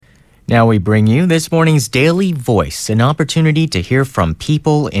Now we bring you this morning's Daily Voice, an opportunity to hear from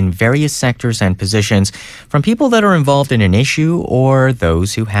people in various sectors and positions, from people that are involved in an issue or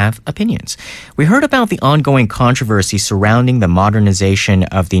those who have opinions. We heard about the ongoing controversy surrounding the modernization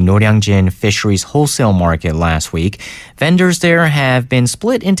of the Noryangjin Fisheries wholesale market last week. Vendors there have been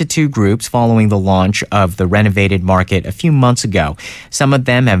split into two groups following the launch of the renovated market a few months ago. Some of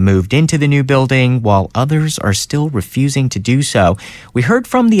them have moved into the new building, while others are still refusing to do so. We heard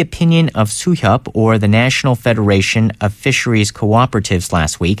from the opinion of Suhyup, or the National Federation of Fisheries Cooperatives,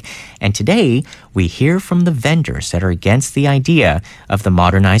 last week, and today we hear from the vendors that are against the idea of the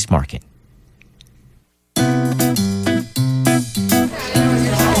modernized market.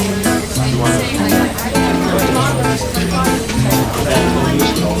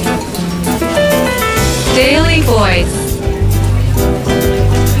 Daily Voice.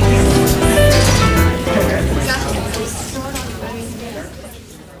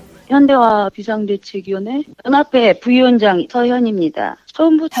 현대화 비상대책위원회 연합회 부위원장 서현입니다.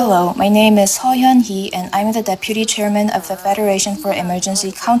 Hello, my name is Hyun Hee and I'm the Deputy Chairman of the Federation for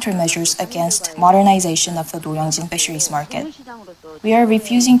Emergency Countermeasures Against Modernization of the Noryangjin Fisheries Market. We are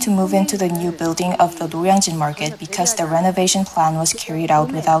refusing to move into the new building of the Noryangjin Market because the renovation plan was carried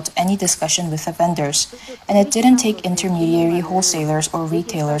out without any discussion with the vendors, and it didn't take intermediary wholesalers or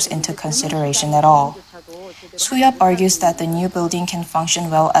retailers into consideration at all. Suhyup argues that the new building can function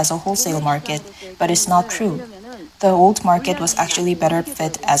well as a wholesale market, but it's not true. The old market was actually better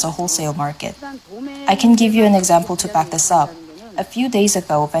fit as a wholesale market. I can give you an example to back this up. A few days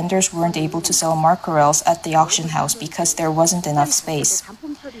ago, vendors weren't able to sell mackerels at the auction house because there wasn't enough space.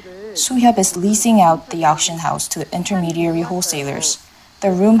 Suhyup is leasing out the auction house to intermediary wholesalers.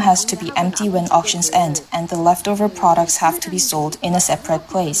 The room has to be empty when auctions end, and the leftover products have to be sold in a separate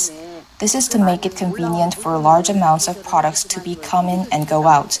place. This is to make it convenient for large amounts of products to be come in and go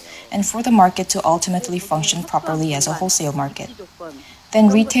out, and for the market to ultimately function properly as a wholesale market. Then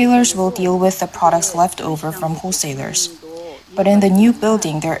retailers will deal with the products left over from wholesalers. But in the new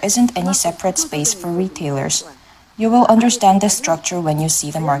building, there isn't any separate space for retailers. You will understand this structure when you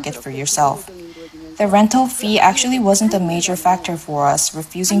see the market for yourself. The rental fee actually wasn't a major factor for us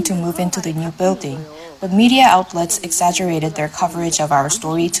refusing to move into the new building, but media outlets exaggerated their coverage of our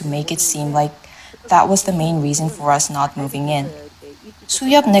story to make it seem like that was the main reason for us not moving in.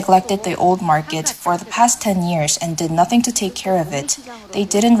 Suhyup neglected the old market for the past 10 years and did nothing to take care of it. They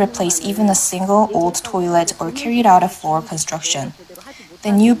didn't replace even a single old toilet or carried out a floor construction.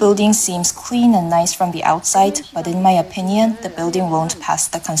 The new building seems clean and nice from the outside, but in my opinion, the building won't pass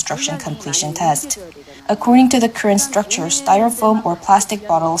the construction completion test. According to the current structure, styrofoam or plastic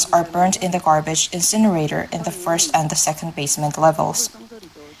bottles are burnt in the garbage incinerator in the first and the second basement levels.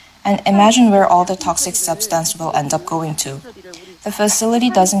 And imagine where all the toxic substance will end up going to. The facility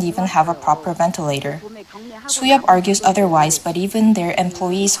doesn't even have a proper ventilator. Suhyup argues otherwise, but even their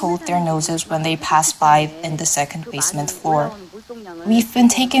employees hold their noses when they pass by in the second basement floor. We've been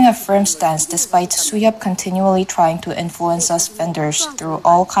taking a firm stance despite Suhyup continually trying to influence us vendors through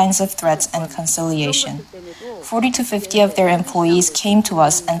all kinds of threats and conciliation. 40 to 50 of their employees came to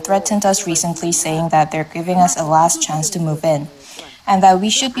us and threatened us recently, saying that they're giving us a last chance to move in, and that we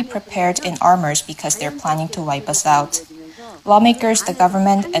should be prepared in armors because they're planning to wipe us out. Lawmakers, the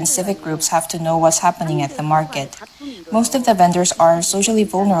government, and civic groups have to know what's happening at the market. Most of the vendors are socially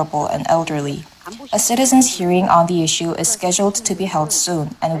vulnerable and elderly. A citizens' hearing on the issue is scheduled to be held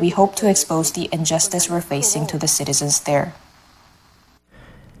soon, and we hope to expose the injustice we're facing to the citizens there.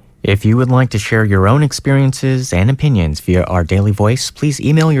 If you would like to share your own experiences and opinions via our Daily Voice, please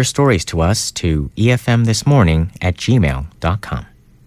email your stories to us to efmthismorning@gmail.com.